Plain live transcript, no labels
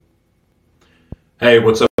Hey,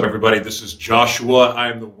 what's up, everybody? This is Joshua. I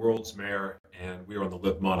am the world's mayor, and we are on the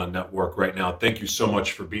Live Mana network right now. Thank you so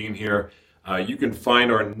much for being here. You can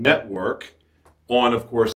find our network on, of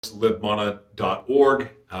course,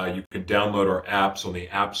 livemana.org. You can download our apps on the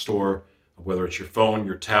App Store, whether it's your phone,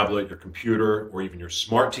 your tablet, your computer, or even your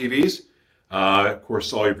smart TVs. Of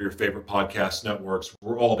course, all of your favorite podcast networks,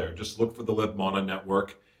 we're all there. Just look for the Live Mana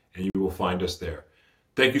network, and you will find us there.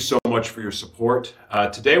 Thank you so much for your support.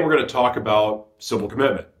 Today we're going to talk about civil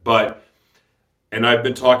commitment, and I've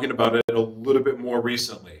been talking about it a little bit more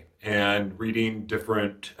recently and reading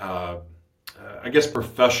different, I guess,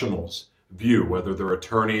 professionals' view, whether they're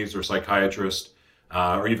attorneys or psychiatrists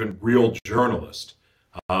or even real journalists.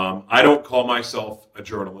 I don't call myself a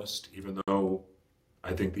journalist, even though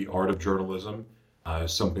I think the art of journalism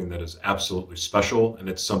is something that is absolutely special, and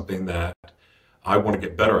it's something that I want to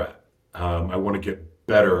get better at. I want to get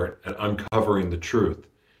better at uncovering the truth.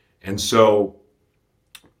 And so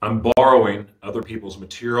I'm borrowing other people's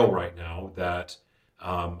material right now that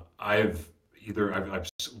I've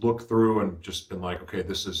looked through and just been like, okay,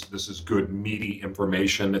 this is good, meaty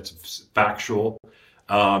information. It's factual,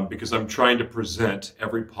 because I'm trying to present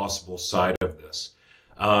every possible side of this.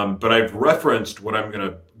 But I've referenced what I'm going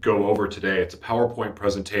to go over today. It's a PowerPoint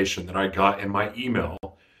presentation that I got in my email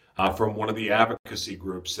from one of the advocacy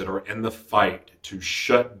groups that are in the fight to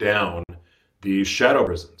shut down the shadow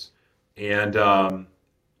prisons. And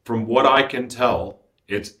from what I can tell,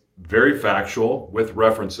 it's very factual with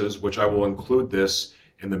references, which I will include this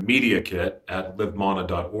in the media kit at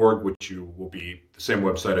livemana.org, which you will be the same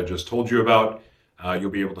website I just told you about.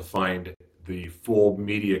 You'll be able to find the full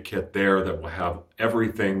media kit there that will have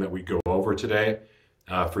everything that we go over today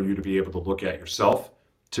for you to be able to look at yourself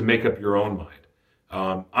to make up your own mind.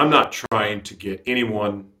 I'm not trying to get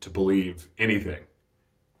anyone to believe anything.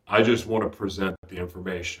 I just want to present the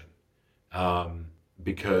information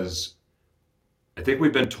because I think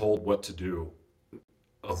we've been told what to do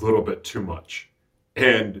a little bit too much.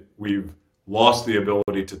 And we've lost the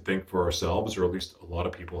ability to think for ourselves, or at least a lot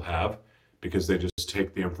of people have, because they just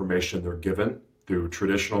take the information they're given through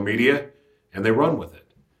traditional media and they run with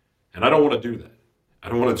it. And I don't want to do that. I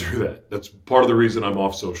don't want to do that. That's part of the reason I'm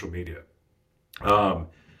off social media.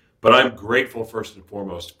 But I'm grateful first and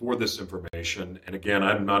foremost for this information. And again,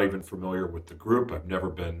 I'm not even familiar with the group. I've never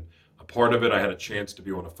been a part of it. I had a chance to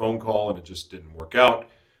be on a phone call and it just didn't work out.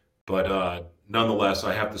 But nonetheless,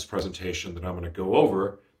 I have this presentation that I'm going to go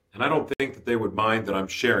over, and I don't think that they would mind that I'm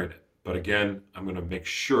sharing it. But again, I'm going to make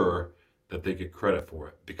sure that they get credit for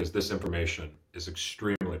it, because this information is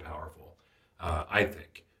extremely powerful, I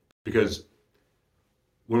think. Because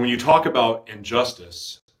when you talk about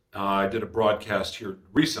injustice, I did a broadcast here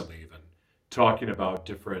recently even talking about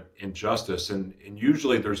different injustice, and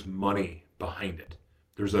usually there's money behind it.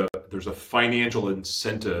 There's a financial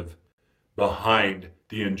incentive behind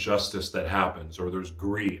the injustice that happens, or there's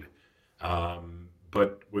greed.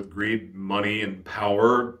 But with greed, money and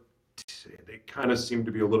power, they kind of seem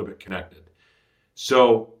to be a little bit connected.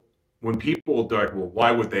 So when people are like, well,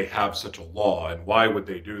 why would they have such a law, and why would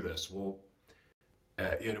they do this? Well,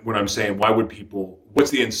 when I'm saying what's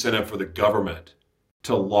the incentive for the government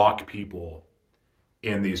to lock people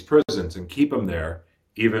in these prisons and keep them there,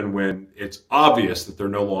 even when it's obvious that they're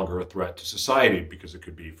no longer a threat to society, because it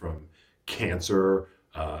could be from cancer,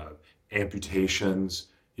 amputations,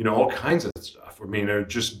 all kinds of stuff. I mean, they're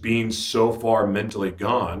just being so far mentally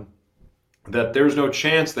gone that there's no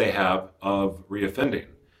chance they have of reoffending.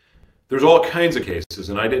 There's all kinds of cases,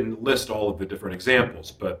 and I didn't list all of the different examples,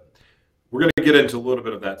 but we're going to get into a little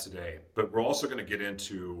bit of that today. But we're also going to get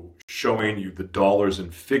into showing you the dollars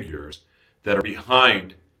and figures that are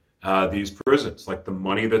behind these prisons, like the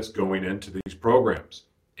money that's going into these programs.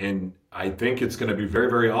 And I think it's going to be very,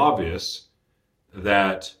 very obvious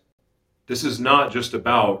that this is not just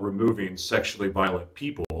about removing sexually violent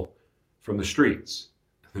people from the streets.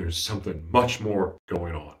 There's something much more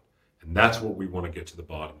going on. And that's what we want to get to the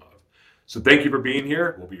bottom of. So thank you for being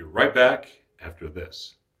here. We'll be right back after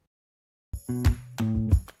this.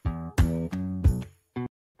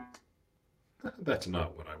 That's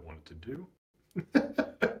not what I wanted to do.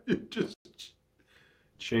 You just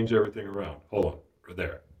change everything around. Hold on, right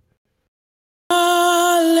there.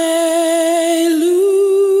 Hallelujah,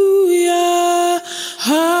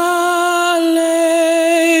 hallelujah,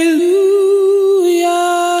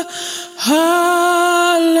 hallelujah.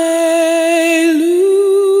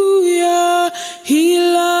 He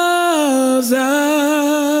loves us.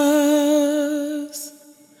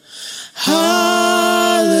 Hallelujah,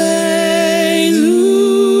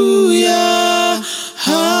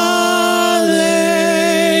 hallelujah.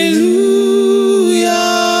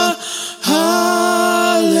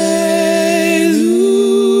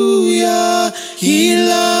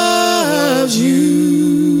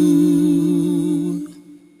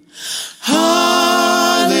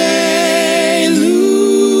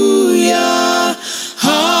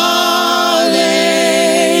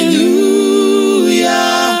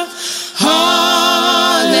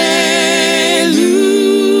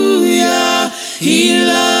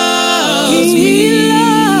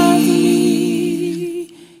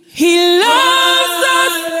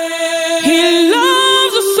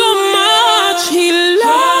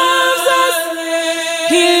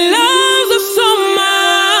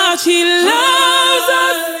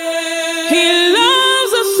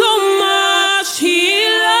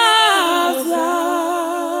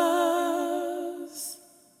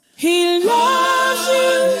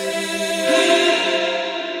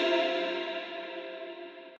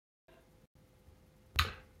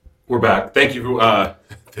 Thank you,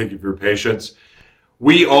 thank you for your patience.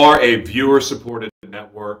 We are a viewer-supported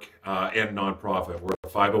network and nonprofit. We're a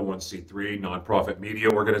 501c3 nonprofit media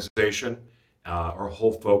organization. Our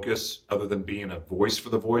whole focus, other than being a voice for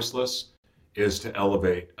the voiceless, is to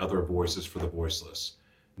elevate other voices for the voiceless.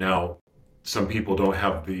 Now, some people don't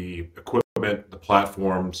have the equipment, the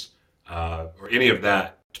platforms, or any of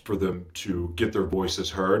that for them to get their voices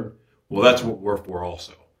heard. Well, that's what we're for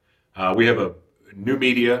also. We have a new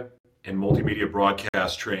media and multimedia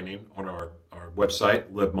broadcast training on our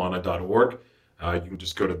website, libmana.org. You can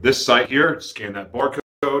just go to this site here, scan that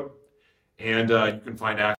barcode, and you can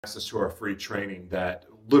find access to our free training that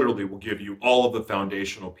literally will give you all of the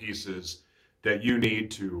foundational pieces that you need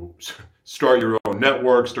to start your own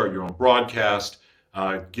network, start your own broadcast,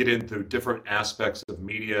 get into different aspects of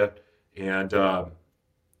media. And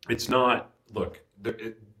it's not, look,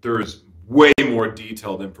 there is way more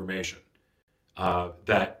detailed information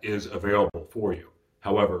that is available for you.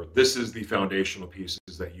 However, this is the foundational pieces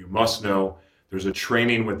that you must know. There's a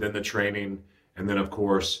training within the training, and then of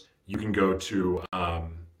course you can go to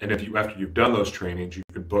and if you, after you've done those trainings, you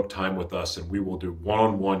can book time with us and we will do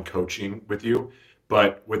one-on-one coaching with you.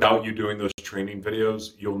 But without you doing those training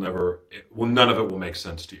videos, none of it will make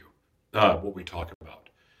sense to you, what we talk about.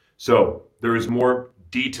 So there is more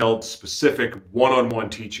detailed, specific one-on-one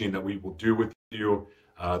teaching that we will do with you,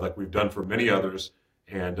 like we've done for many others.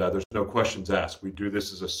 And there's no questions asked. We do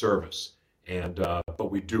this as a service, and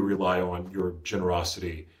but we do rely on your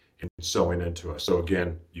generosity in sewing into us. So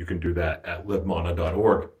again, you can do that at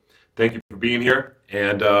libmana.org. Thank you for being here,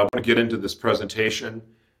 and I want to get into this presentation,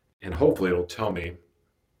 and hopefully it'll tell me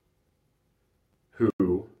who. I'm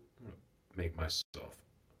going to make myself.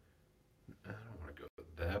 I don't want to go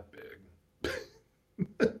that big.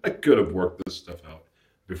 I could have worked this stuff out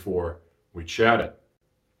before we chatted.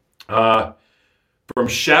 From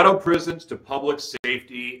shadow prisons to public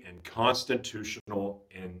safety and constitutional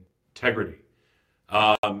integrity.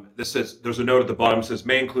 This says, there's a note at the bottom that says,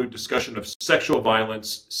 may include discussion of sexual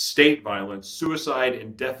violence, state violence, suicide,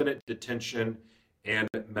 indefinite detention, and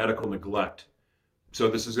medical neglect. So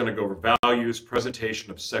this is going to go over values, presentation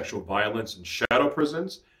of sexual violence in shadow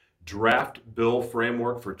prisons, draft bill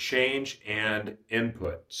framework for change, and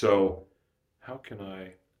input. So how can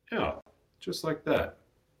yeah, just like that.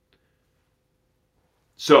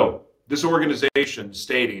 So this organization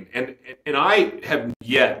stating, and I have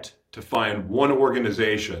yet to find one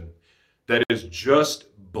organization that is just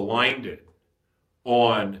blinded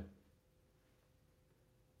on,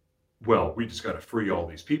 well, we just got to free all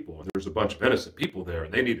these people, and there's a bunch of innocent people there,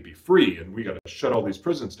 and they need to be free, and we got to shut all these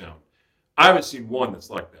prisons down. I haven't seen one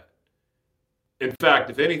that's like that. In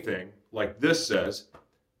fact, if anything, like this says,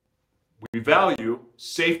 we value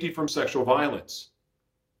safety from sexual violence.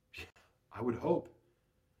 I would hope.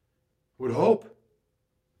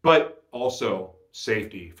 But also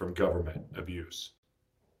safety from government abuse.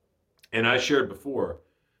 And I shared before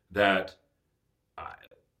that I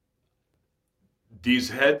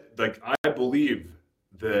believe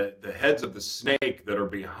the heads of the snake that are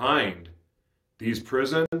behind these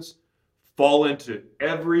prisons fall into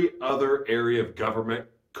every other area of government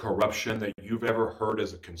corruption that you've ever heard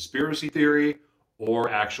as a conspiracy theory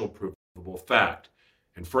or actual provable fact.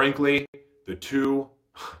 And frankly, the two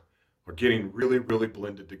are getting really, really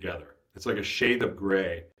blended together. It's like a shade of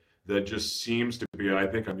gray that just seems to be, I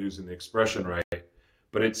think I'm using the expression right,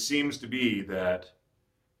 but it seems to be that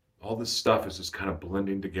all this stuff is just kind of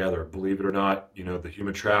blending together. Believe it or not, you know, the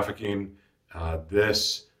human trafficking,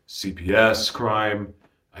 this CPS crime,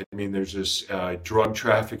 I mean, there's this drug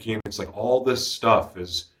trafficking. It's like all this stuff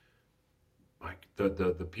is like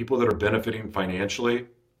the people that are benefiting financially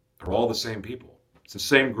are all the same people. It's the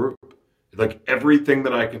same group. Like everything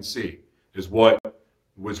that I can see is what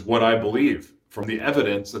I believe from the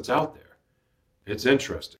evidence that's out there. It's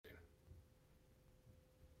interesting.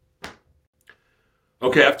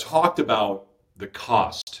 Okay, I've talked about the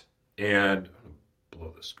cost, and I'm going to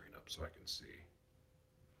blow the screen up so I can see.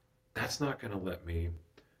 That's not going to let me.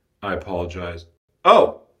 I apologize.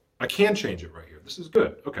 Oh, I can change it right here. This is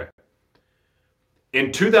good. Okay.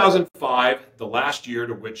 In 2005, the last year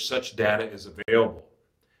to which such data is available,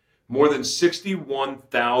 more than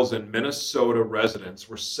 61,000 Minnesota residents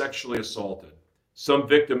were sexually assaulted. Some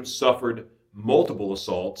victims suffered multiple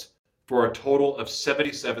assaults for a total of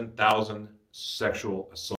 77,000 sexual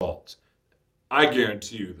assaults. I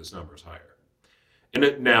guarantee you this number is higher.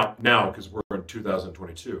 And now, because we're in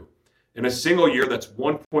 2022. In a single year, that's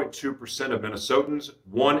 1.2% of Minnesotans,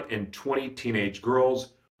 1 in 20 teenage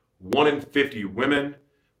girls, 1 in 50 women,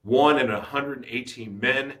 1 in 118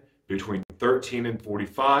 men between 13 and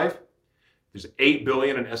 45, There's $8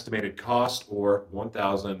 billion in estimated cost, or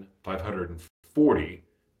 $1,540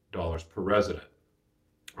 per resident.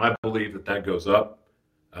 I believe that that goes up.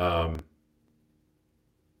 Is it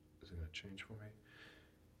going to change for me?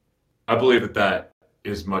 I believe that that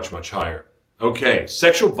is much, much higher. Okay,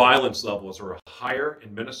 sexual violence levels are higher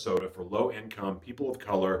in Minnesota for low income, people of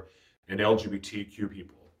color, and LGBTQ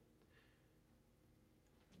people.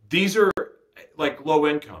 These are like low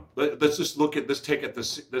income. Let's just look at this.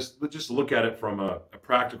 Let's just look at it from a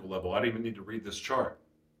practical level. I don't even need to read this chart.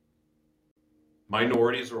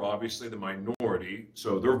 Minorities are obviously the minority,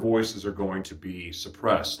 so their voices are going to be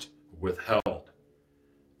suppressed, withheld.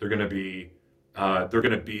 They're going to be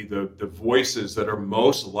the voices that are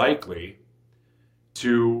most likely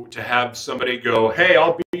to have somebody go, hey,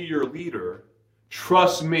 I'll be your leader.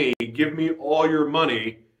 Trust me, give me all your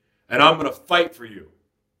money, and I'm going to fight for you.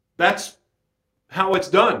 That's how it's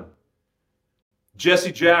done.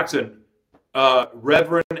 Jesse Jackson,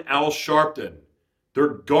 Reverend Al Sharpton, they're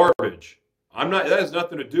garbage. That has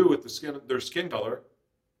nothing to do with their skin color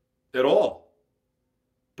at all.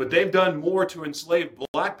 But they've done more to enslave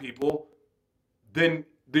black people than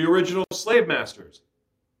the original slave masters.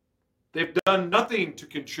 They've done nothing to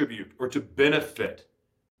contribute or to benefit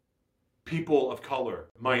people of color,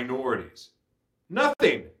 minorities.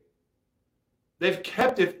 Nothing. They've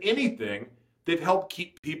kept, if anything, they've helped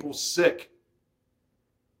keep people sick.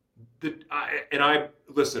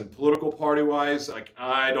 Listen, political party-wise,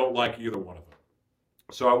 I don't like either one of them.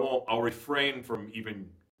 So I'll refrain from even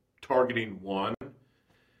targeting one,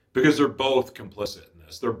 because they're both complicit in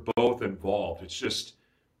this. They're both involved. It's just,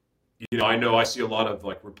 I know I see a lot of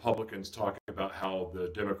Republicans talking about how the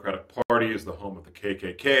Democratic Party is the home of the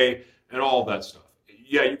KKK and all of that stuff.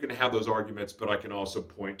 Yeah, you can have those arguments, but I can also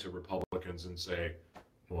point to Republicans and say,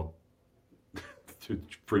 well, they're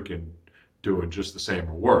freaking doing just the same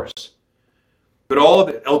or worse. But all of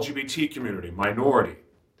the LGBT community, minority,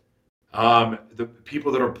 the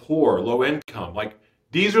people that are poor, low income,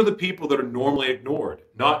 these are the people that are normally ignored,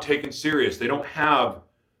 not taken serious. They don't have,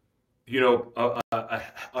 a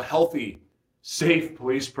healthy, safe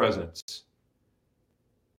police presence.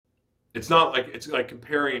 It's like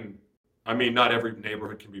comparing. I mean, not every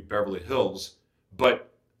neighborhood can be Beverly Hills,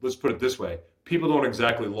 but let's put it this way. People don't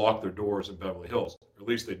exactly lock their doors in Beverly Hills, or at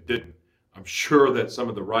least they didn't. I'm sure that some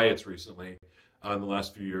of the riots recently in the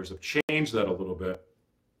last few years have changed that a little bit.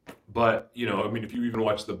 But, if you even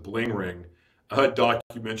watch the Bling Ring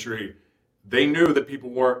documentary, they knew that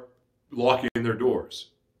people weren't locking their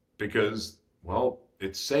doors because, well,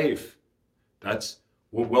 it's safe. That's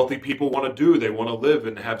what wealthy people want to do. They want to live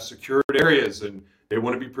and have secured areas, and they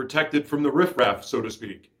want to be protected from the riffraff, so to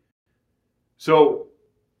speak. So,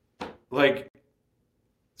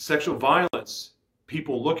 sexual violence,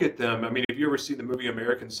 people look at them. I mean, have you ever seen the movie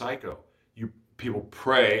American Psycho? People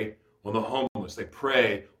prey on the homeless. They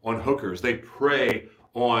prey on hookers. They prey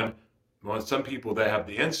on some people that have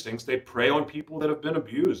the instincts. They prey on people that have been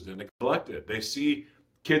abused and neglected. They see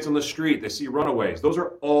kids on the street. They see runaways. Those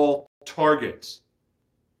are all targets.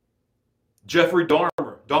 Jeffrey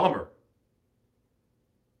Dahmer.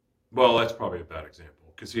 Well, that's probably a bad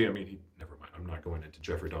example because never mind. I'm not going into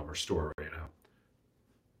Jeffrey Dahmer's story right now.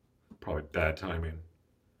 Probably bad timing.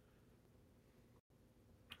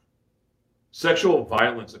 Sexual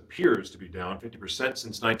violence appears to be down 50%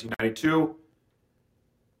 since 1992,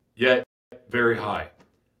 yet very high.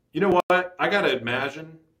 You know what? I got to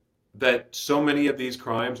imagine that so many of these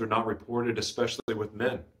crimes are not reported, especially with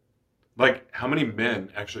men. How many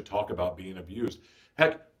men actually talk about being abused?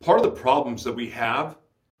 Heck, part of the problems that we have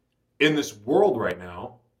in this world right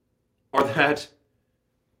now are that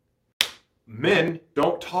men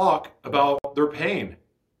don't talk about their pain.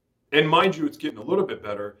 And mind you, it's getting a little bit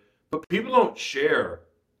better, but people don't share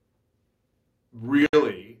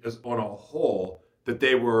really, as on a whole, that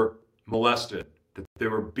they were molested, that they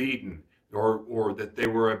were beaten, or that they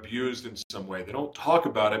were abused in some way. They don't talk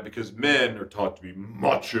about it because men are taught to be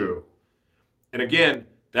macho. And again,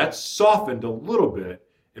 that's softened a little bit.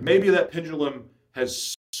 And maybe that pendulum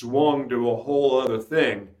has swung to a whole other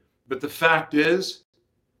thing. But the fact is,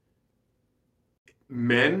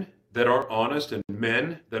 men that aren't honest and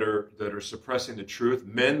men that are suppressing the truth,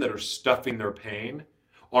 men that are stuffing their pain,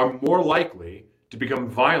 are more likely to become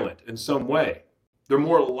violent in some way. They're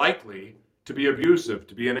more likely to be abusive,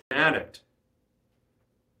 to be an addict.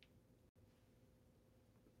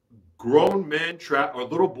 Grown men or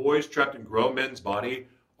little boys trapped in grown men's body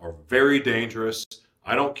are very dangerous.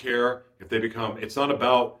 I don't care if they become, not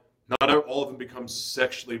all of them become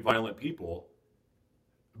sexually violent people,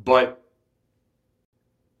 but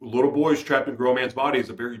little boys trapped in grown man's body is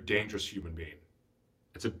a very dangerous human being.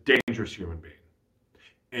 It's a dangerous human being.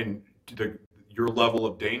 And your level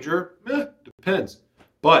of danger, depends.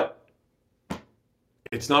 But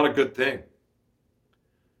it's not a good thing.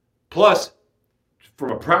 Plus,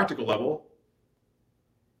 from a practical level,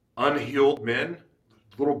 unhealed men,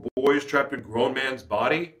 little boys trapped in grown man's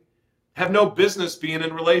body, have no business being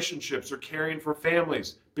in relationships or caring for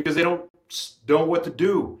families because they don't know what to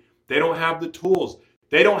do. They don't have the tools.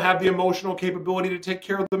 They don't have the emotional capability to take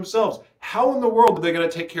care of themselves. How in the world are they going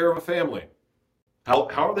to take care of a family? How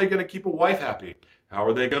are they going to keep a wife happy? How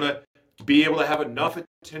are they going to be able to have enough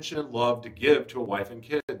attention and love to give to a wife and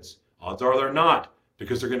kids? Odds are they're not,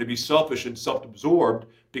 because they're going to be selfish and self-absorbed,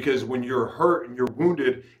 because when you're hurt and you're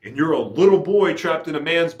wounded and you're a little boy trapped in a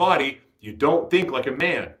man's body, you don't think like a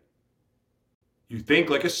man. You think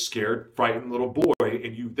like a scared, frightened little boy,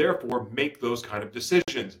 and you therefore make those kind of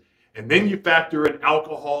decisions. And then you factor in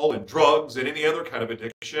alcohol and drugs and any other kind of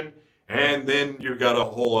addiction, and then you've got a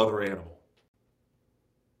whole other animal.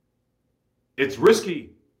 It's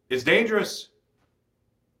risky. It's dangerous.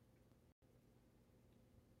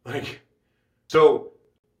 So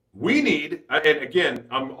we need, and again,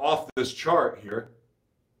 I'm off this chart here,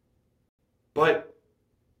 but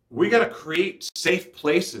we got to create safe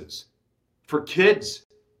places for kids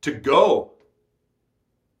to go.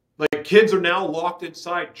 Like, kids are now locked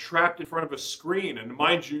inside, trapped in front of a screen. And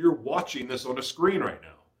mind you, you're watching this on a screen right now.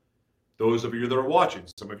 Those of you that are watching,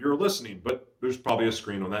 some of you are listening, but there's probably a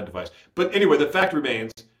screen on that device. But anyway, the fact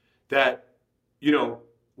remains that,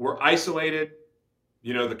 we're isolated.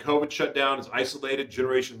 The COVID shutdown is isolated.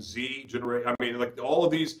 Generation Z, all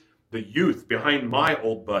of these, the youth behind my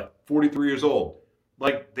old butt, 43 years old,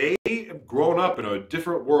 like, they have grown up in a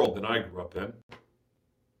different world than I grew up in.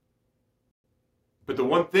 But the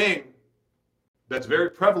one thing that's very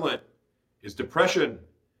prevalent is depression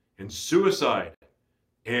and suicide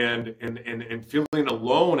and feeling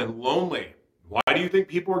alone and lonely. Why do you think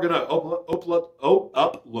people are going to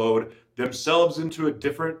upload themselves into a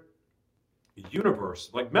different universe,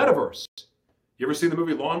 like metaverse? You ever seen the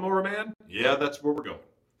movie Lawnmower Man? Yeah, that's where we're going.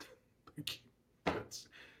 It's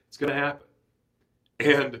going to happen.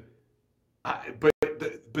 And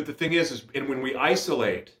but the thing is and when we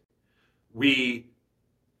isolate,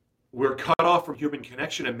 we're cut off from human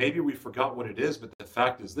connection, and maybe we forgot what it is, but the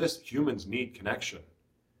fact is this: humans need connection.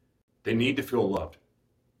 They need to feel loved.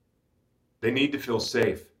 They need to feel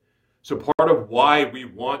safe. So part of why we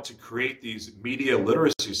want to create these media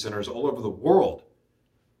literacy centers all over the world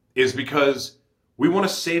is because we want a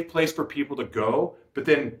safe place for people to go, but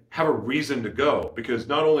then have a reason to go. Because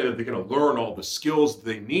not only are they going to learn all the skills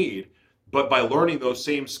they need, but by learning those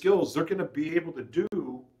same skills, they're going to be able to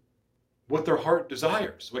do what their heart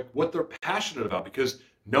desires, like what they're passionate about, because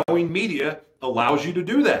knowing media allows you to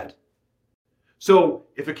do that. So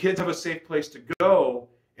if a kids have a safe place to go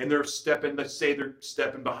and let's say they're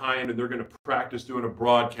stepping behind and they're going to practice doing a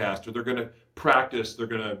broadcast, or they're going to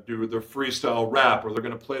do their freestyle rap, or they're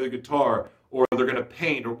going to play the guitar, or they're going to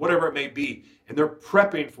paint, or whatever it may be, and they're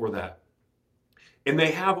prepping for that. And they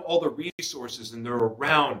have all the resources, and they're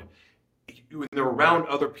around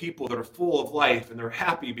other people that are full of life, and they're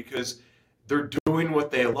happy because they're doing what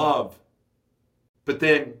they love. But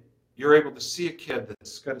then you're able to see a kid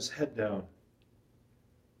that's got his head down,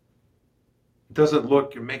 doesn't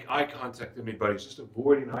look and make eye contact with anybody. He's just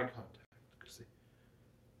avoiding eye contact because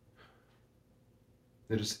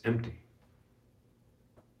they're just empty.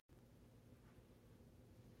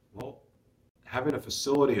 Well, having a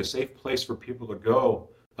facility, a safe place for people to go,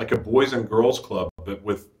 like a boys and girls club, but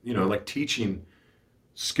with, like teaching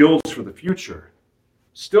skills for the future,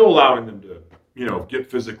 still allowing them to, get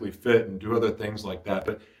physically fit and do other things like that,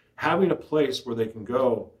 but having a place where they can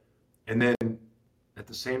go and then at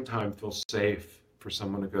the same time feel safe for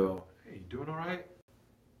someone to go, hey, you doing all right?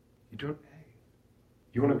 Hey,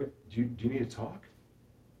 you want to do you need to talk?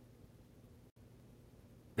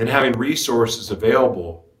 And having resources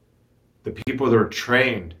available, the people that are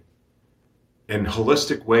trained in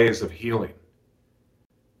holistic ways of healing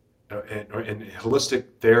and holistic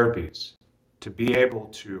therapies to be able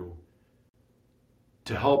to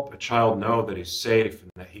help a child know that he's safe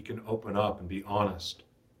and that he can open up and be honest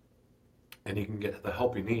and he can get the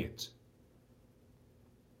help he needs.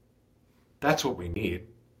 That's what we need.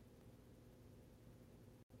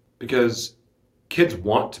 Because kids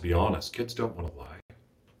want to be honest. Kids don't want to lie.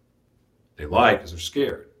 They lie because they're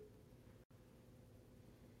scared.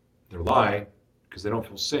 They lie because they don't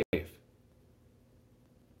feel safe.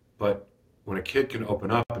 But when a kid can open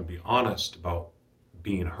up and be honest about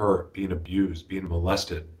being hurt, being abused, being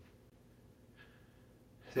molested,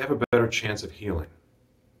 they have a better chance of healing.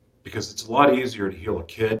 Because it's a lot easier to heal a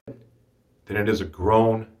kid than it is a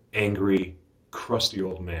grown, angry, crusty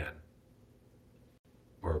old man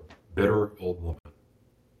or a bitter old woman.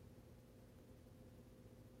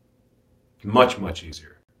 Much, much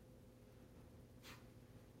easier.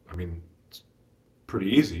 I mean, it's pretty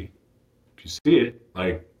easy if you see it.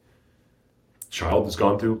 Like, a child has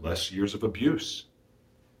gone through less years of abuse.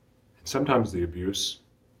 And sometimes the abuse,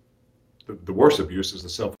 the worst abuse, is the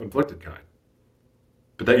self-inflicted kind.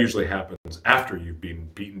 But that usually happens after you've been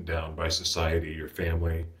beaten down by society, your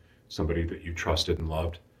family, somebody that you trusted and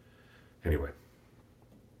loved. Anyway.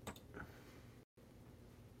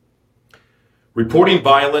 Reporting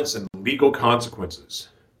violence and legal consequences.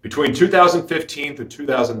 Between 2015 to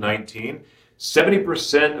 2019,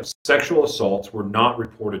 70% of sexual assaults were not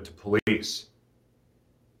reported to police.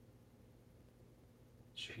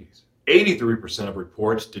 Jeez. 83% of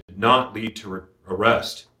reports did not lead to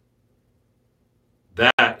arrest.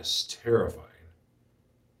 That is terrifying.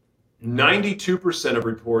 92% of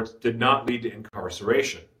reports did not lead to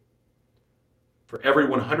incarceration. For every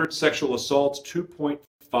 100 sexual assaults,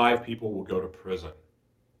 2.5 people will go to prison.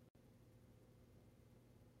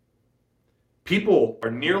 People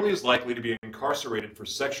are nearly as likely to be incarcerated for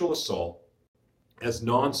sexual assault as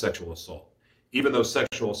non-sexual assault, even though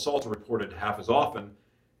sexual assaults are reported half as often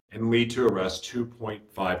and lead to arrest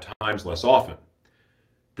 2.5 times less often.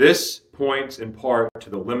 This points in part to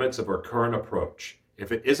the limits of our current approach.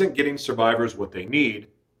 If it isn't getting survivors what they need,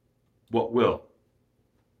 what will?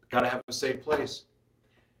 Got to have a safe place.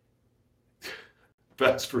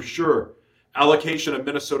 That's for sure. Allocation of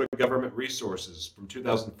Minnesota government resources from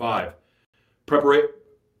 2005. Perpetration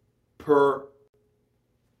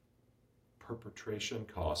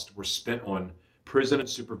costs were spent on prison and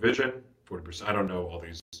supervision, 40%. I don't know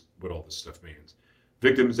what all this stuff means.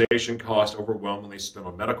 Victimization costs overwhelmingly spent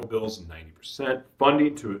on medical bills, 90%.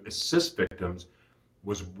 Funding to assist victims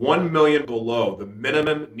was $1 million below the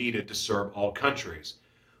minimum needed to serve all countries.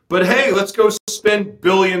 But hey, let's go spend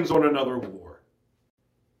billions on another war.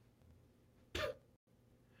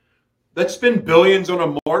 Let's spend billions on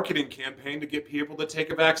a marketing campaign to get people to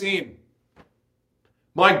take a vaccine.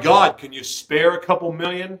 My God, can you spare a couple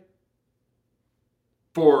million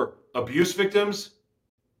for abuse victims?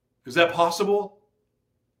 Is that possible?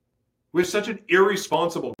 We have such an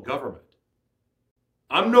irresponsible government.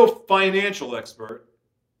 I'm no financial expert,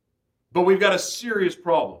 but we've got a serious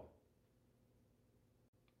problem.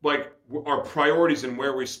 Like our priorities and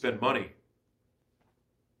where we spend money.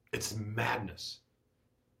 It's madness.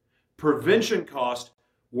 Prevention costs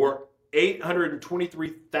were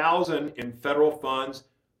 $823,000 in federal funds,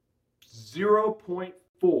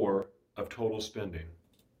 0.4 of total spending.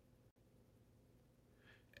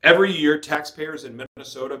 Every year, taxpayers in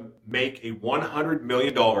Minnesota make a $100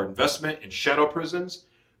 million investment in shadow prisons,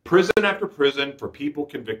 prison after prison for people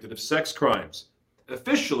convicted of sex crimes.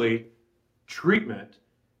 Officially, treatment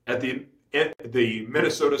at the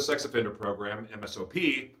Minnesota Sex Offender Program,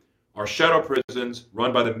 MSOP, are shadow prisons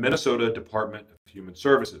run by the Minnesota Department of Human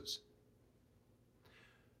Services.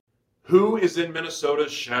 Who is in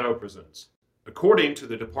Minnesota's shadow prisons? According to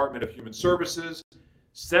the Department of Human Services,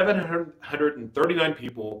 739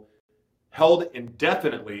 people held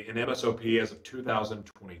indefinitely in MSOP as of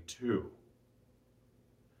 2022.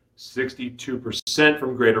 62%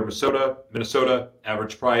 from Greater Minnesota,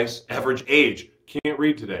 average age, can't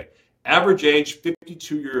read today. Average age,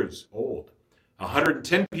 52 years old.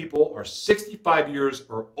 110 people are 65 years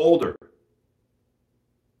or older.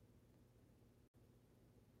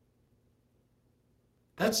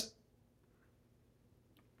 That's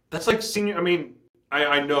like senior,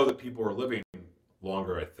 I know that people are living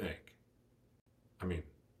longer, I think.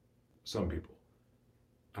 Some people.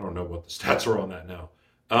 I don't know what the stats are on that now.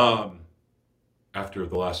 After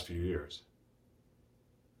the last few years.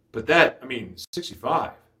 But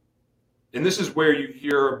 65. And this is where you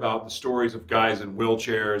hear about the stories of guys in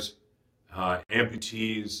wheelchairs,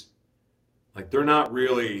 amputees. Like, they're not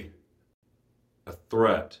really a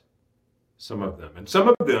threat, some of them. And some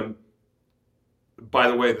of them, by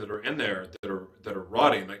the way, that are in there, that are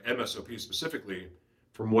rotting, like MSOP specifically,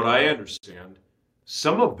 from what I understand,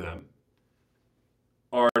 some of them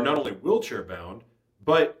are not only wheelchair bound,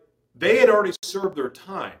 but they had already served their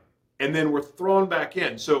time and then were thrown back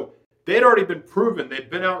in. So they had already been proven, they'd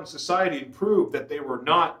been out in society and proved that they were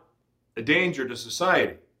not a danger to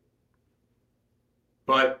society.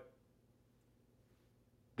 But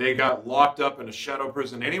they got locked up in a shadow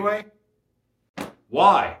prison anyway?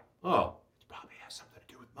 Why? Oh, it probably has something to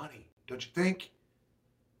do with money, don't you think?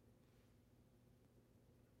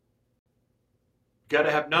 Got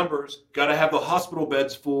to have numbers, got to have the hospital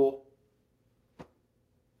beds full.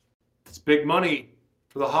 It's big money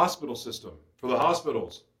for the hospital system, for the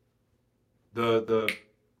hospitals, the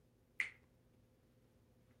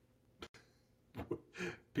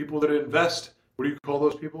people that invest. What do you call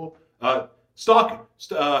those people?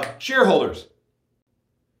 Shareholders.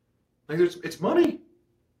 Like it's money.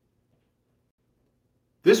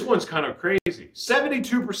 This one's kind of crazy.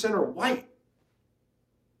 72% are white.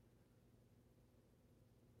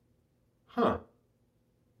 Huh.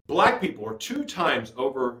 Black people are 2 times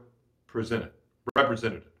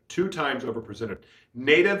represented. 2 times overrepresented.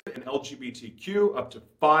 Native and LGBTQ up to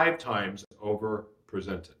 5 times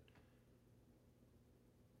overrepresented.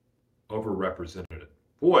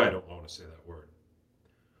 Boy, I don't want to say that word.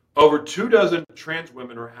 Over 2 dozen trans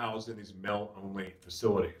women are housed in these male-only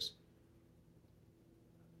facilities.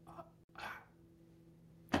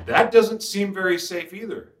 That doesn't seem very safe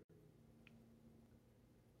either.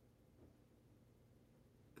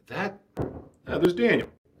 There's Daniel.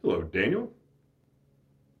 Hello, Daniel.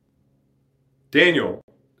 Daniel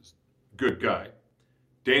is a good guy.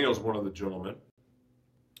 Daniel's one of the gentlemen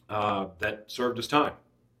that served his time.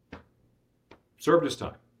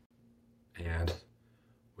 And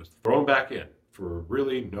was thrown back in for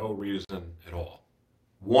really no reason at all.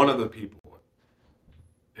 One of the people.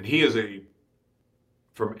 And he is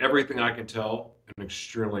from everything I can tell, an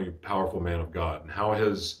extremely powerful man of God. And how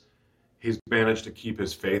he's managed to keep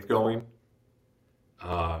his faith going.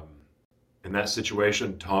 In that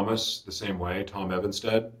situation, Thomas, the same way, Tom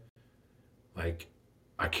Evanstead, like,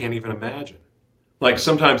 I can't even imagine. Like,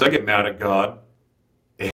 sometimes I get mad at God.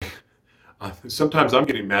 Sometimes I'm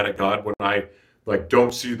getting mad at God when I, like,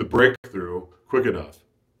 don't see the breakthrough quick enough.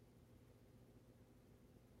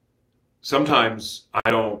 Sometimes I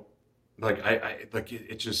don't, like,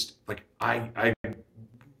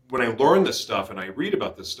 when I learn this stuff and I read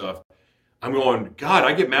about this stuff, I'm going, God,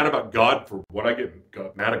 I get mad about God for what I get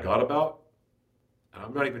mad at God about. And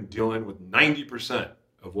I'm not even dealing with 90%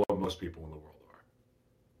 of what most people in the world are.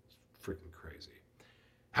 It's freaking crazy.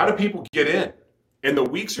 How do people get in? In the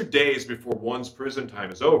weeks or days before one's prison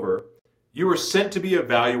time is over, you are sent to be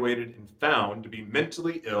evaluated and found to be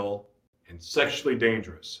mentally ill and sexually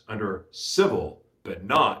dangerous under civil but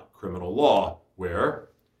not criminal law, where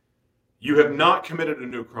you have not committed a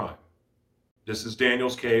new crime. This is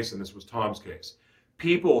Daniel's case, and this was Tom's case.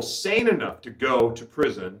 People sane enough to go to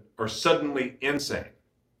prison are suddenly insane.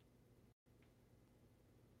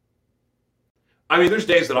 I mean, there's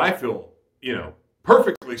days that I feel,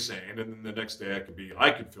 perfectly sane, and then the next day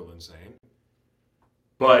I could feel insane.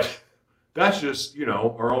 But that's just,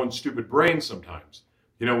 our own stupid brains sometimes.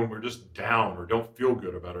 When we're just down or don't feel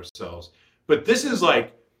good about ourselves. But this is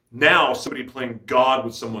like now somebody playing God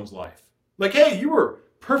with someone's life. Like, hey, you were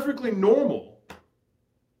perfectly normal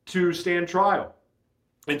to stand trial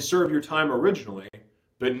and serve your time originally,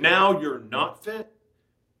 but now you're not fit.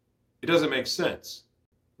 It doesn't make sense.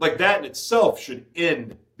 Like, that in itself should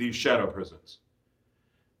end these shadow prisons.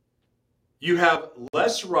 You have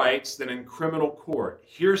less rights than in criminal court.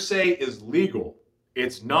 Hearsay is legal.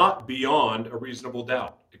 It's not beyond a reasonable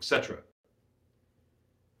doubt, etc.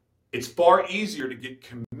 It's far easier to get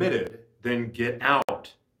committed than get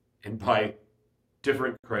out, and by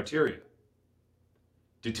different criteria.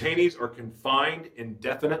 Detainees are confined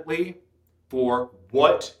indefinitely for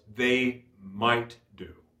what they might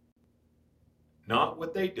do. Not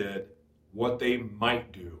what they did, what they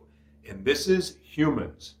might do. And this is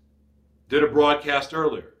humans. Did a broadcast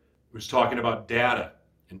earlier. It was talking about data,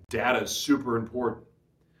 and data is super important.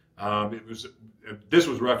 This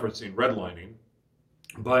was referencing redlining,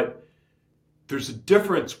 but there's a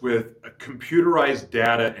difference with a computerized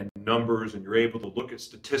data and numbers, and you're able to look at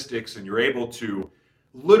statistics, and you're able to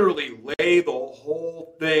literally lay the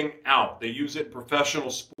whole thing out. They use it in professional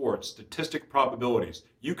sports, statistic probabilities.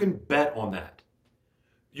 You can bet on that.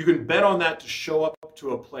 You can bet on that to show up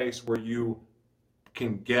to a place where you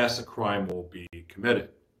can guess a crime will be committed.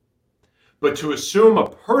 But to assume a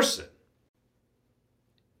person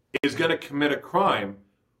is going to commit a crime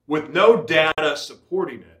with no data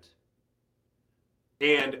supporting it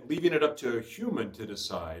and leaving it up to a human to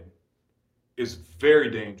decide is very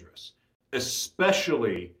dangerous.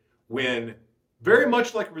 Especially when, very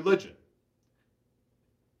much like religion,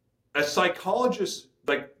 a psychologist,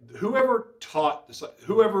 like whoever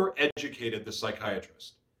educated the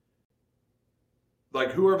psychiatrist,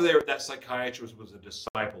 like whoever that psychiatrist was a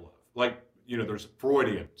disciple of, like, there's a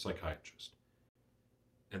Freudian psychiatrist.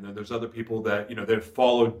 And then there's other people that, that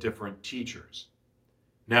followed different teachers.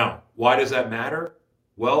 Now, why does that matter?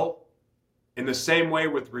 Well, in the same way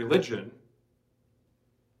with religion,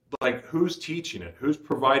 like, who's teaching it? Who's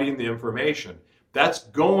providing the information? That's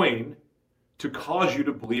going to cause you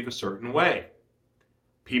to believe a certain way.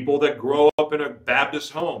 People that grow up in a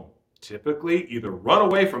Baptist home typically either run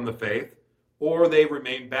away from the faith or they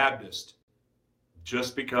remain Baptist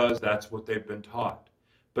just because that's what they've been taught.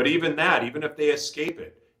 But even that, even if they escape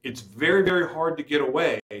it, it's very, very hard to get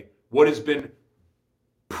away what has been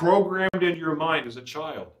programmed into your mind as a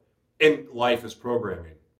child. And life is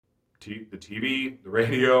programming. The TV, the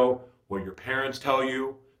radio, what your parents tell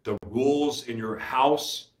you, the rules in your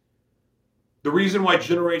house. The reason why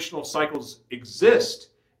generational cycles exist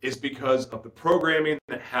is because of the programming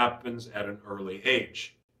that happens at an early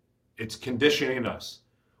age. It's conditioning us.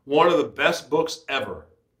 One of the best books ever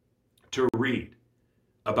to read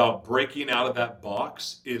about breaking out of that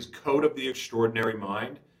box is Code of the Extraordinary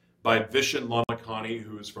Mind by Vishen Lakhiani,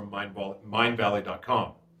 who is from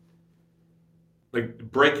mindvalley.com.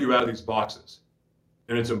 Like, break you out of these boxes.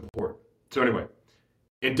 And it's important. So anyway,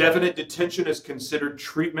 indefinite detention is considered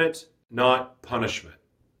treatment, not punishment.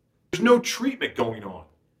 There's no treatment going on.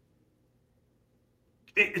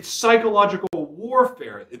 It's psychological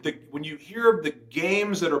warfare. When you hear of the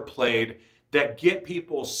games that are played that get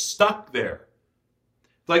people stuck there,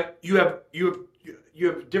 like you have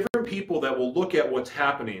different people that will look at what's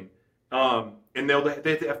happening, and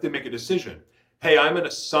they have to make a decision. Hey, I'm going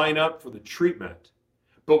to sign up for the treatment.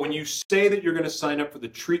 But when you say that you're going to sign up for the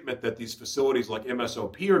treatment that these facilities like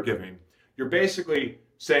MSOP are giving, you're basically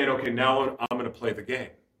saying, okay, now I'm going to play the game.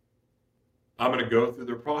 I'm going to go through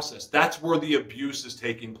their process. That's where the abuse is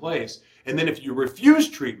taking place. And then if you refuse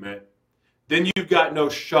treatment, then you've got no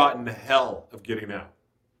shot in hell of getting out.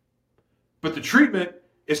 But the treatment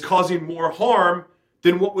is causing more harm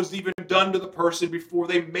than what was even done to the person before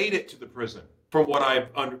they made it to the prison, from what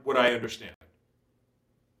I understand.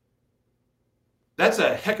 That's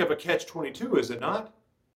a heck of a catch-22, is it not?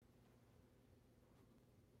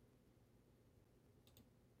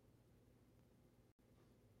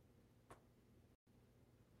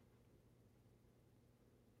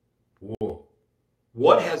 Whoa.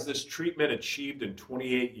 What has this treatment achieved in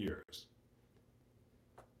 28 years?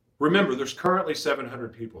 Remember, there's currently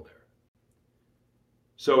 700 people there.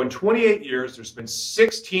 So in 28 years, there's been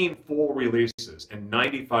 16 full releases and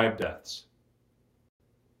 95 deaths.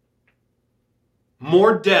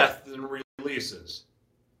 More death than releases.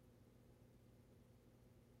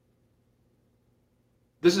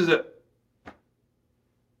 This is it.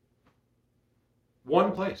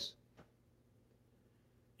 One place.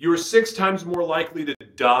 You are 6 times more likely to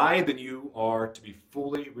die than you are to be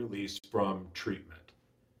fully released from treatment.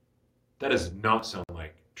 That does not sound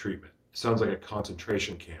like treatment. It sounds like a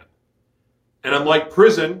concentration camp. And unlike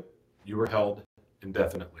prison, you were held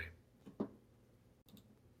indefinitely.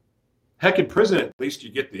 Heck, in prison, at least you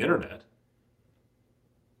get the internet.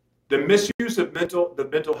 The misuse of the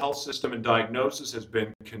mental health system and diagnosis has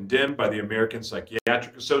been condemned by the American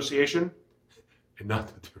Psychiatric Association. And not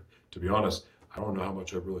that, to be honest, I don't know how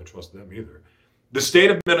much I really trust them either. The state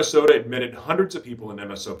of Minnesota admitted hundreds of people in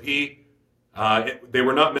MSOP. They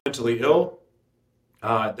were not mentally ill.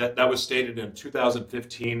 That was stated in a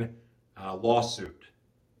 2015 lawsuit,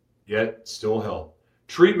 yet still held.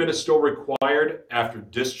 Treatment is still required after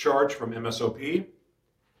discharge from MSOP.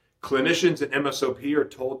 Clinicians at MSOP are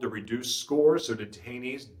told to reduce scores so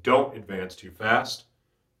detainees don't advance too fast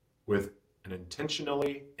with an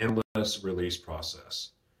intentionally endless release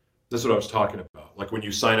process. This is what I was talking about. Like when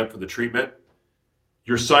you sign up for the treatment,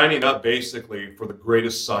 you're signing up basically for the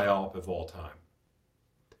greatest psyop of all time.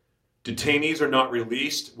 Detainees are not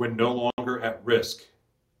released when no longer at risk,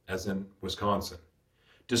 as in Wisconsin.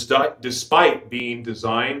 Despite being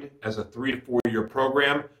designed as a 3 to 4 year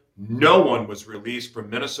program, no one was released from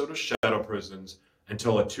Minnesota shadow prisons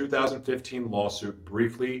until a 2015 lawsuit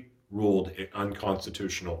briefly ruled it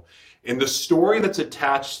unconstitutional. And the story that's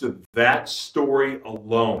attached to that story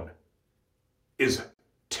alone is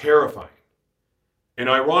terrifying. And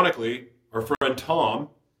ironically, our friend Tom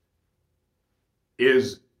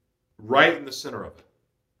is right in the center of it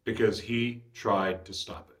because he tried to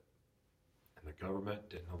stop it. And the government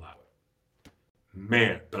didn't allow it.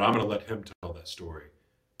 Man, but I'm going to let him tell that story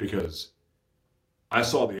because I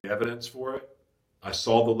saw the evidence for it. I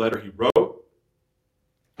saw the letter he wrote.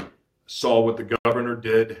 Saw what the governor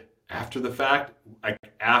did after the fact, like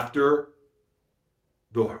after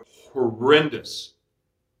the horrendous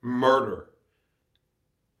murder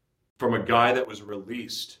from a guy that was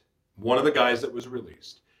released, one of the guys that was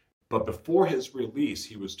released. But before his release,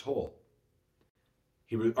 he was told,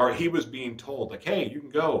 he was being told, like, hey, you can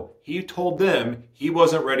go. He told them he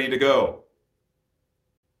wasn't ready to go.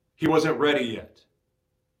 He wasn't ready yet.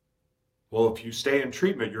 Well, if you stay in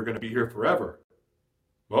treatment, you're going to be here forever.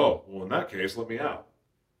 Oh, well, in that case, let me out.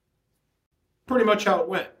 Pretty much how it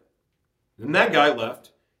went. And that guy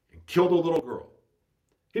left, and killed a little girl.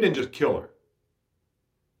 He didn't just kill her.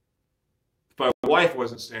 If my wife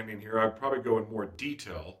wasn't standing here, I'd probably go in more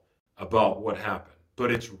detail about what happened.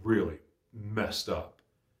 But it's really messed up.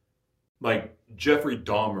 Like Jeffrey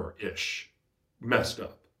Dahmer-ish messed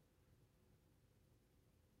up.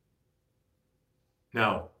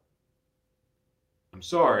 Now, I'm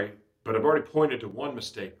sorry, but I've already pointed to one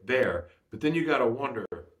mistake there. But then you got to wonder,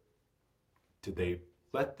 did they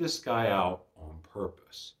let this guy out on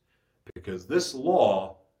purpose? Because this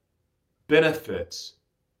law benefits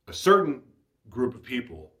a certain group of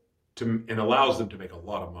people and allows them to make a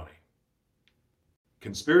lot of money.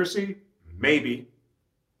 Conspiracy? Maybe.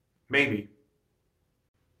 Maybe.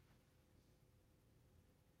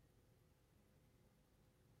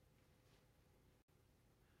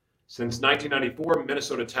 Since 1994,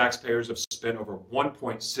 Minnesota taxpayers have spent over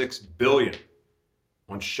 $1.6 billion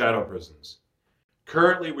on shadow prisons.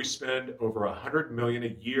 Currently, we spend over $100 million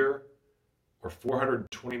a year, or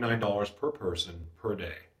 $429 per person per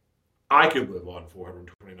day. I could live on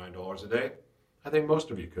 $429 a day. I think most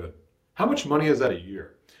of you could. How much money is that a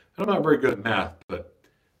year? I'm not very good at math, but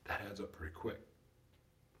that adds up pretty quick.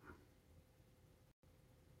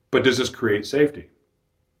 But does this create safety?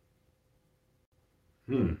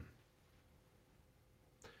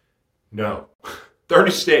 No.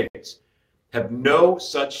 30 states have no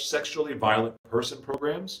such sexually violent person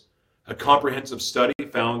programs. A comprehensive study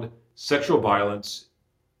found sexual violence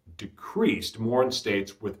decreased more in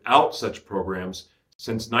states without such programs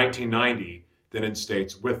since 1990 than in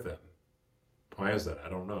states with them. Why is that? I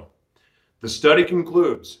don't know. The study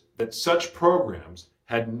concludes that such programs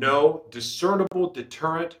had no discernible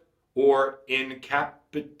deterrent or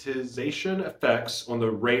incapacitization effects on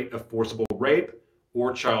the rate of forcible rape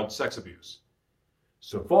or child sex abuse.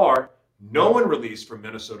 So far, no one released from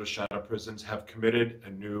Minnesota shadow prisons have committed a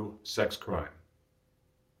new sex crime.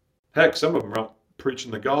 Heck, some of them are out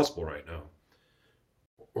preaching the gospel right now,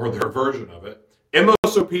 or their version of it.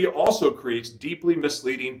 MSOP also creates deeply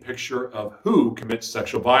misleading picture of who commits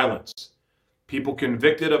sexual violence. People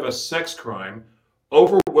convicted of a sex crime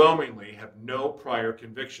overwhelmingly have no prior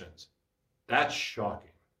convictions. That's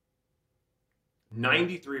shocking.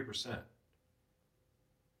 93%.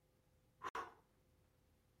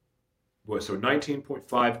 So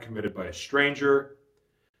 19.5 committed by a stranger,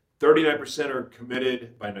 39% are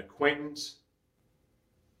committed by an acquaintance,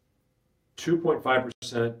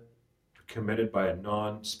 2.5% committed by a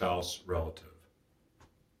non-spouse relative.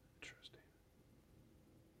 Interesting.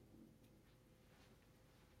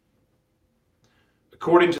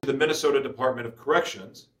 According to the Minnesota Department of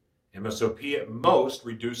Corrections, MSOP at most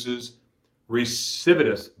reduces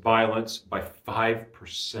recidivist violence by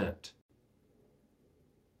 5%.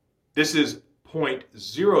 This is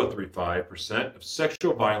 0.035% of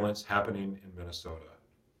sexual violence happening in Minnesota.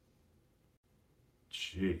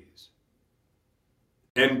 Jeez.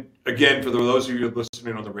 And again, for those of you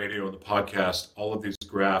listening on the radio and the podcast, all of these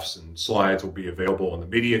graphs and slides will be available on the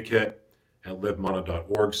media kit at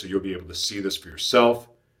libmono.org, so you'll be able to see this for yourself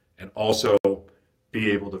and also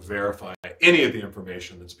be able to verify any of the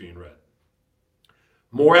information that's being read.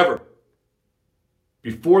 Moreover,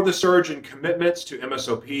 before the surge in commitments to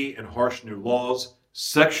MSOP and harsh new laws,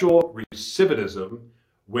 sexual recidivism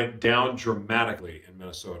went down dramatically in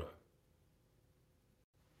Minnesota.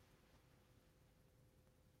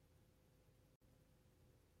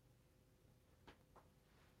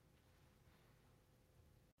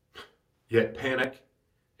 Yet panic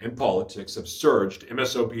and politics have surged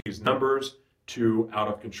MSOP's numbers to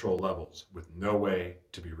out-of-control levels with no way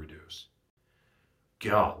to be reduced.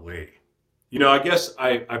 Golly. You know, I guess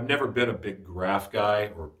I've never been a big graph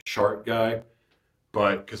guy or chart guy,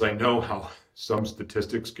 but because I know how some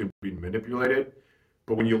statistics can be manipulated.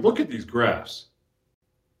 But when you look at these graphs,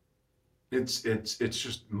 it's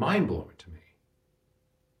just mind-blowing to me.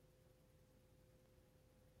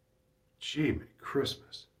 Gee, Merry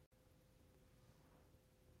Christmas.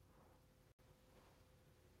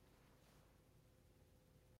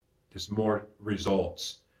 There's more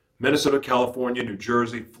results. Minnesota, California, New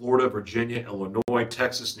Jersey, Florida, Virginia, Illinois,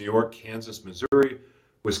 Texas, New York, Kansas, Missouri,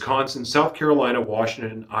 Wisconsin, South Carolina,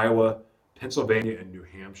 Washington, Iowa, Pennsylvania, and New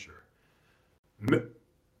Hampshire.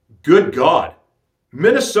 Good God.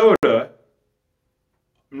 Minnesota,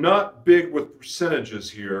 not big with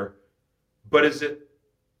percentages here, but is it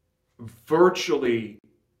virtually,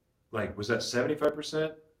 like, was that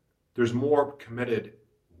 75%? There's more committed.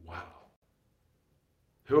 Wow.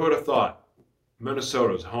 Who would have thought?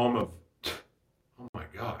 Minnesota's home of, oh my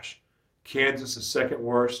gosh, Kansas is second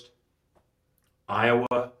worst,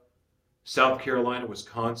 Iowa, South Carolina,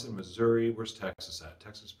 Wisconsin, Missouri. Where's Texas at?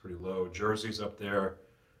 Texas is pretty low. Jersey's up there.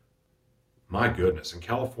 My goodness, in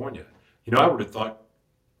California. I would have thought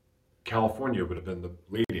California would have been the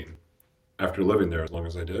leading after living there as long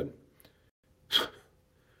as I did.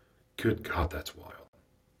 Good God, that's wild.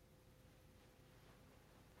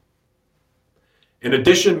 In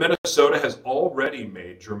addition, Minnesota has already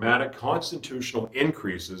made dramatic constitutional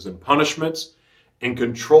increases in punishments and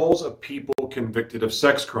controls of people convicted of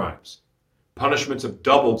sex crimes. Punishments have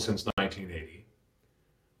doubled since 1980.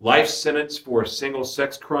 Life sentence for a single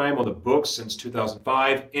sex crime on the books since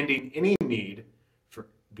 2005, ending any need for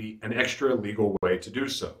an extra legal way to do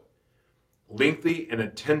so. Lengthy and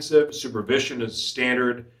intensive supervision is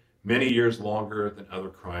standard, many years longer than other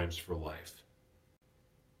crimes for life.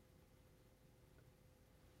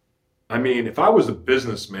 I mean, if I was a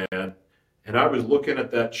businessman and I was looking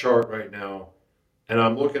at that chart right now and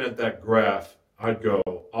I'm looking at that graph, I'd go,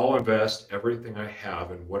 I'll invest everything I have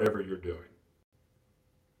in whatever you're doing.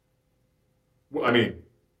 Well, I mean,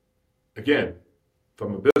 again, if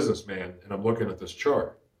I'm a businessman and I'm looking at this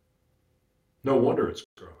chart, no wonder it's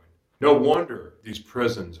growing. No wonder these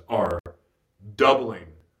prisons are doubling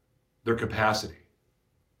their capacity.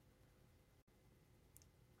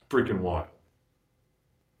 Freaking wild.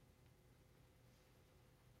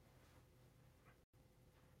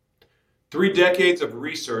 Three decades of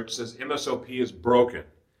research says MSOP is broken,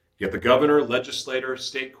 yet the governor, legislator,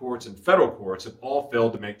 state courts, and federal courts have all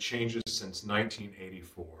failed to make changes since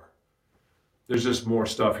 1984. There's just more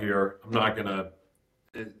stuff here. I'm not going to,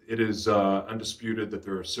 it is undisputed that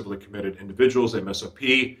there are civilly committed individuals,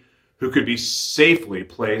 MSOP, who could be safely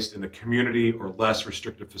placed in the community or less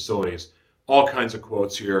restrictive facilities. All kinds of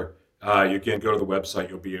quotes here. You again, go to the website,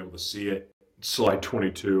 you'll be able to see it. Slide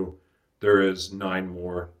 22, there is 9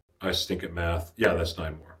 more. I stink at math. Yeah, that's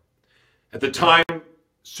 9 more. At the time,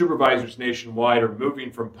 supervisors nationwide are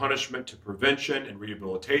moving from punishment to prevention and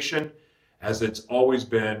rehabilitation, as it's always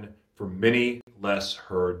been for many less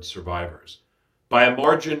heard survivors. By a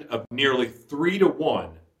margin of nearly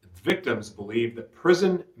 3-1, victims believe that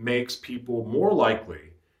prison makes people more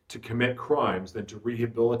likely to commit crimes than to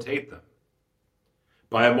rehabilitate them.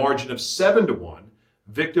 By a margin of 7-1,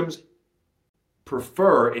 victims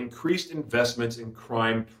prefer increased investments in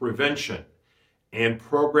crime prevention and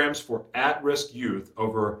programs for at-risk youth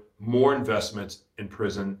over more investments in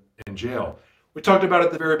prison and jail. We talked about it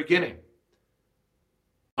at the very beginning.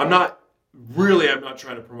 I'm not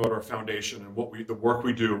trying to promote our foundation and the work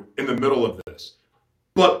we do in the middle of this,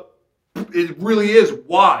 but it really is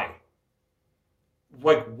why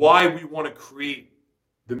we want to create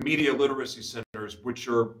the media literacy centers, which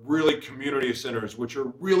are really community centers, which are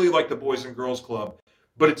really like the Boys and Girls Club,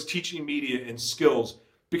 but it's teaching media and skills.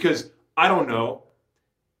 Because I don't know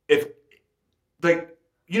if,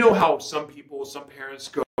 how some parents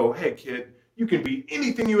go, hey kid, you can be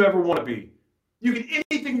anything you ever want to be.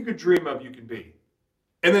 Anything you could dream of, you can be.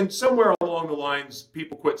 And then somewhere along the lines,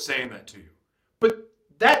 people quit saying that to you. But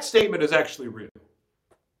that statement is actually real.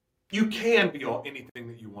 You can be anything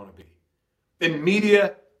that you want to be. And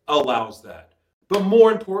media allows that. But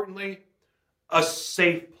more importantly, a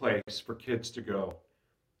safe place for kids to go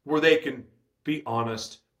where they can be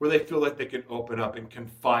honest, where they feel like they can open up and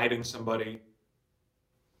confide in somebody,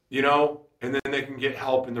 and then they can get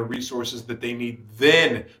help and the resources that they need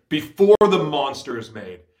then, before the monster is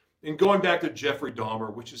made. And going back to Jeffrey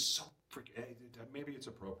Dahmer, which is so freaking, maybe it's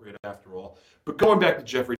appropriate after all, but going back to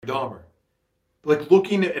Jeffrey Dahmer,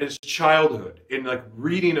 looking at his childhood and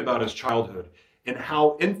reading about his childhood and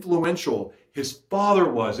how influential his father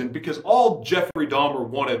was. And because all Jeffrey Dahmer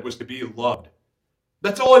wanted was to be loved.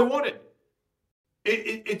 That's all he wanted.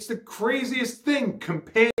 It's the craziest thing,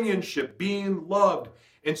 companionship, being loved.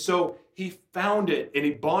 And so he found it and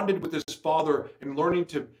he bonded with his father and learning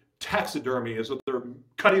to taxidermy as if they're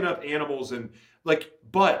cutting up animals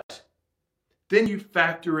but then you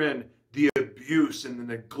factor in the abuse and the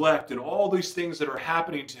neglect and all these things that are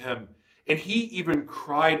happening to him. And he even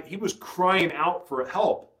cried. He was crying out for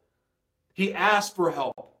help. He asked for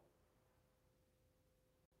help.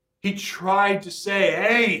 He tried to say,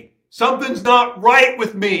 hey, something's not right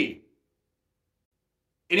with me.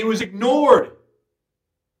 And he was ignored.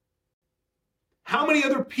 How many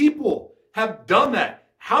other people have done that?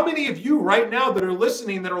 How many of you right now that are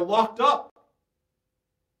listening that are locked up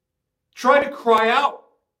try to cry out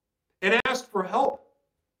and ask for help?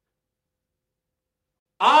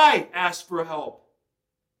 I asked for help.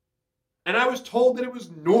 And I was told that it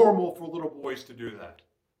was normal for little boys to do that.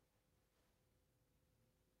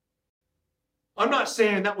 I'm not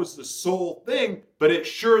saying that was the sole thing, but it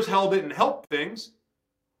sure as hell didn't help things.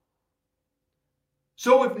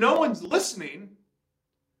 So if no one's listening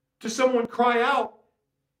to someone cry out,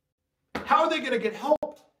 how are they going to get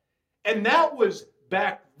help? And that was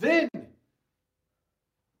back then.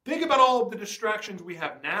 Think about all of the distractions we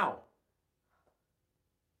have now.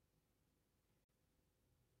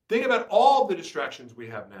 Think about all the distractions we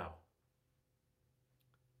have now.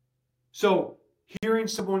 So, hearing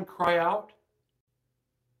someone cry out,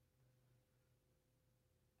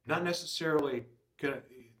 not necessarily gonna,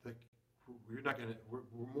 like,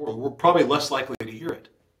 we're probably less likely to hear it.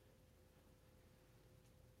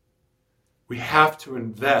 We have to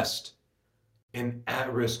invest in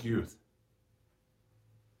at-risk youth.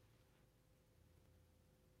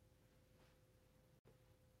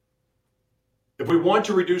 If we want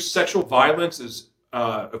to reduce sexual violence,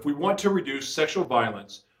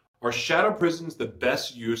 are shadow prisons the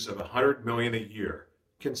best use of $100 million a year?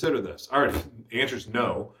 Consider this. All right, the answer is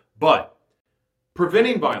no. But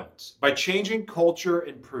preventing violence by changing culture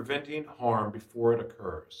and preventing harm before it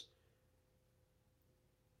occurs.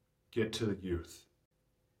 Get to the youth.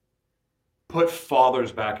 Put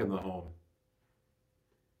fathers back in the home.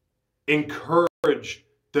 Encourage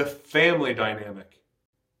the family dynamic.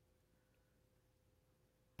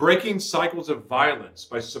 Breaking cycles of violence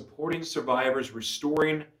by supporting survivors,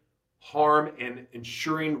 restoring harm, and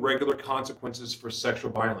ensuring regular consequences for sexual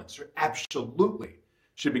violence. There absolutely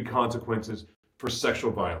should be consequences for sexual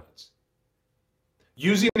violence.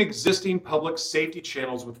 Using existing public safety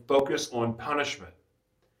channels with focus on punishment.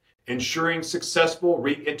 Ensuring successful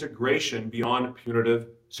reintegration beyond punitive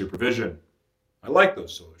supervision. I like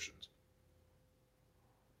those solutions.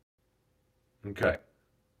 Okay,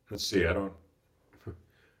 let's see,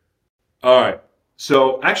 all right,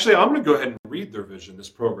 so actually I'm going to go ahead and read their vision, this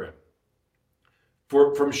program.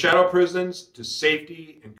 From shadow prisons to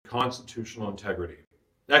safety and constitutional integrity.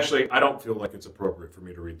 Actually, I don't feel like it's appropriate for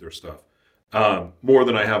me to read their stuff more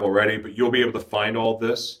than I have already, but you'll be able to find all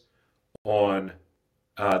this on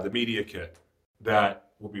the media kit that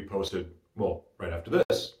will be posted, well, right after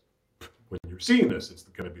this. When you're seeing this, it's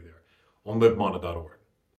going to be there on libmana.org.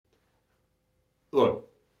 Look,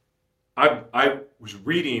 I was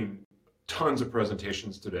reading tons of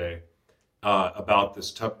presentations today about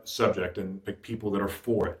this subject and like people that are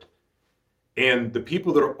for it. And the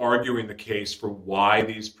people that are arguing the case for why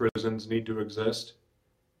these prisons need to exist,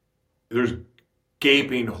 there's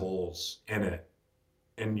gaping holes in it.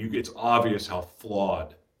 And it's obvious how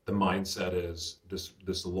flawed the mindset is,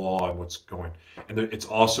 this law and what's going. And it's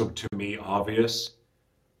also, to me, obvious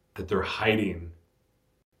that they're hiding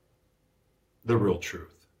the real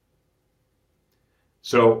truth.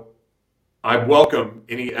 So I welcome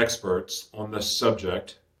any experts on this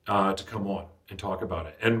subject to come on and talk about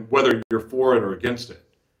it. And whether you're for it or against it,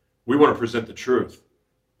 we want to present the truth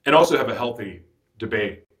and also have a healthy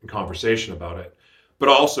debate and conversation about it. But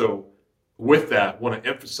also, with that, want to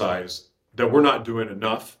emphasize that we're not doing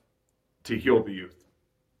enough to heal the youth.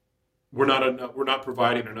 We're not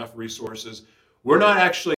providing enough resources. We're not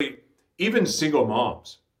actually, even single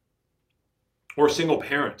moms or single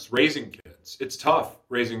parents raising kids. It's tough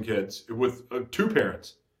raising kids with two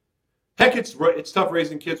parents. Heck, it's tough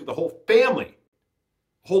raising kids with a whole family,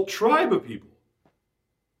 a whole tribe of people.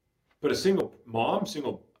 But a single mom,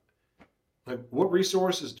 like, what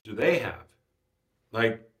resources do they have?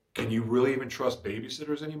 Like, can you really even trust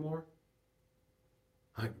babysitters anymore?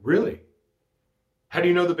 Like, really? How do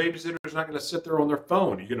you know the babysitter's not going to sit there on their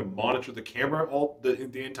phone? Are you going to monitor the camera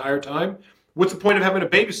the entire time? What's the point of having a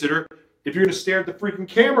babysitter if you're going to stare at the freaking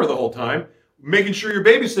camera the whole time, making sure your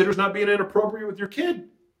babysitter's not being inappropriate with your kid?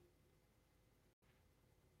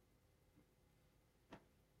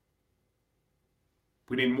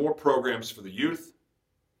 We need more programs for the youth,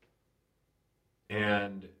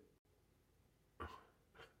 and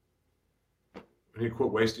we need to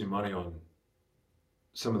quit wasting money on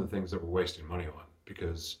some of the things that we're wasting money on,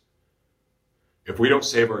 because if we don't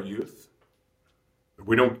save our youth, if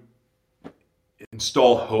we don't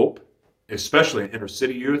install hope, especially in inner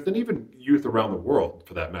city youth and even youth around the world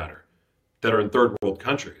for that matter, that are in third world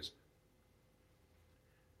countries,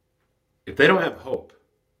 if they don't have hope,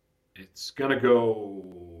 it's going to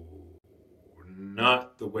go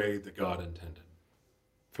not the way that God intended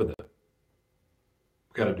for them.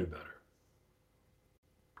 We've got to do better.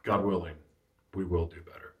 God willing, we will do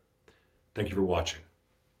better. Thank you for watching.